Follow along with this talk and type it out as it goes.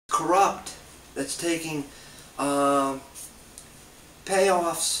corrupt, that's taking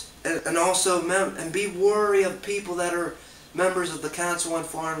payoffs, and also and be wary of people that are members of the Council on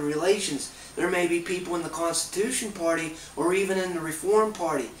Foreign Relations. There may be people in the Constitution Party or even in the Reform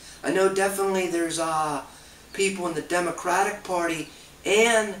Party. I know definitely there's people in the Democratic Party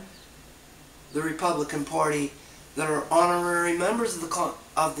and the Republican Party that are honorary members of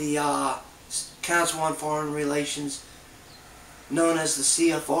the Council on Foreign Relations, known as the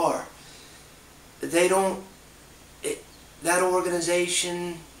CFR. They don't. That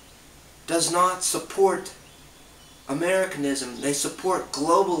organization does not support Americanism. They support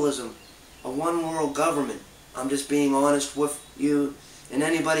globalism, a one-world government. I'm just being honest with you and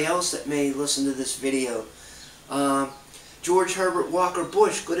anybody else that may listen to this video. George Herbert Walker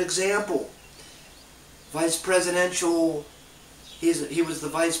Bush, good example. Vice presidential, he was the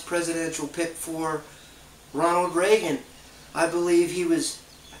vice presidential pick for Ronald Reagan. I believe he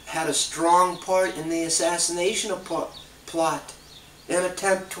had a strong part in the assassination plot and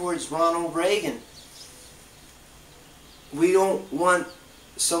attempt towards Ronald Reagan. We don't want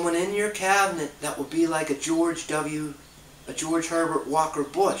someone in your cabinet that would be like a George Herbert Walker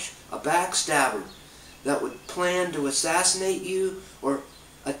Bush, a backstabber, that would plan to assassinate you or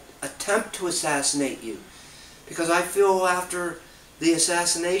attempt to assassinate you. Because I feel after the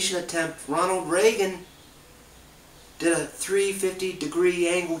assassination attempt, Ronald Reagan did a 350-degree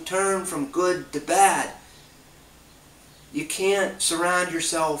angle turn from good to bad. You can't surround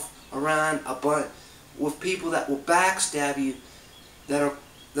yourself around with people that will backstab you, that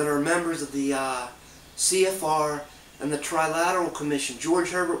are members of the CFR and the Trilateral Commission.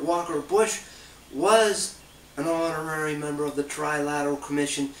 George Herbert Walker Bush was an honorary member of the Trilateral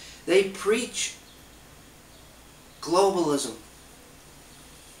Commission. They preach globalism.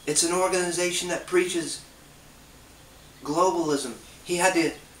 It's an organization that preaches globalism. He had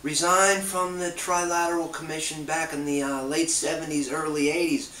to resign from the Trilateral Commission back in the late 70s, early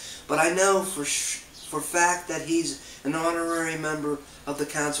 80s. But I know for fact that he's an honorary member of the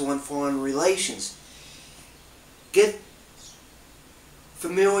Council on Foreign Relations. Get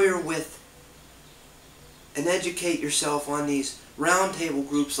familiar with and educate yourself on these roundtable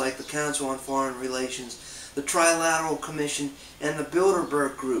groups like the Council on Foreign Relations, the Trilateral Commission, and the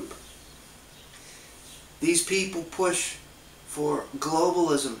Bilderberg Group. These people push for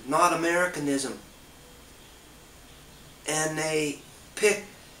globalism, not Americanism. And they pick,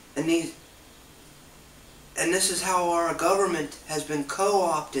 and this is how our government has been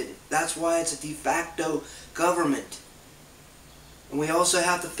co-opted. That's why it's a de facto government. And we also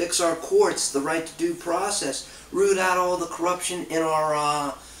have to fix our courts, the right to due process, root out all the corruption in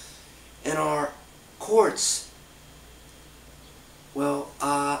our courts. Well,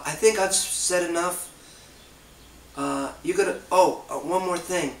 I think I've said enough. One more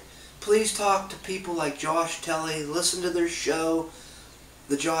thing. Please talk to people like Josh Telley. Listen to their show,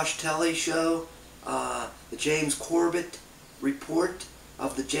 the Josh Telley Show, the James Corbett Report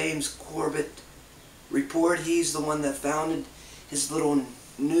of the James Corbett Report. He's the one that founded his little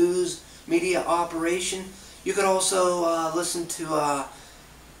news media operation. You could also listen to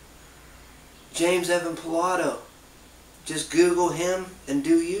James Evan Pilato. Just Google him and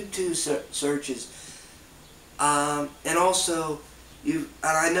do YouTube searches. And also,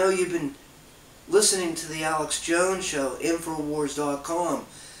 I know you've been listening to the Alex Jones Show, Infowars.com.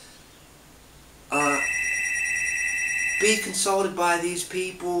 Be consulted by these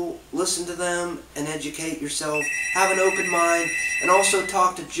people, listen to them, and educate yourself. Have an open mind, and also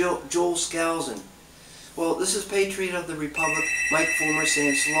talk to Joel Skousen. Well, this is Patriot of the Republic, Mike Fulmer,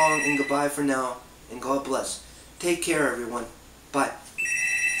 saying so long and goodbye for now, and God bless. Take care, everyone. Bye.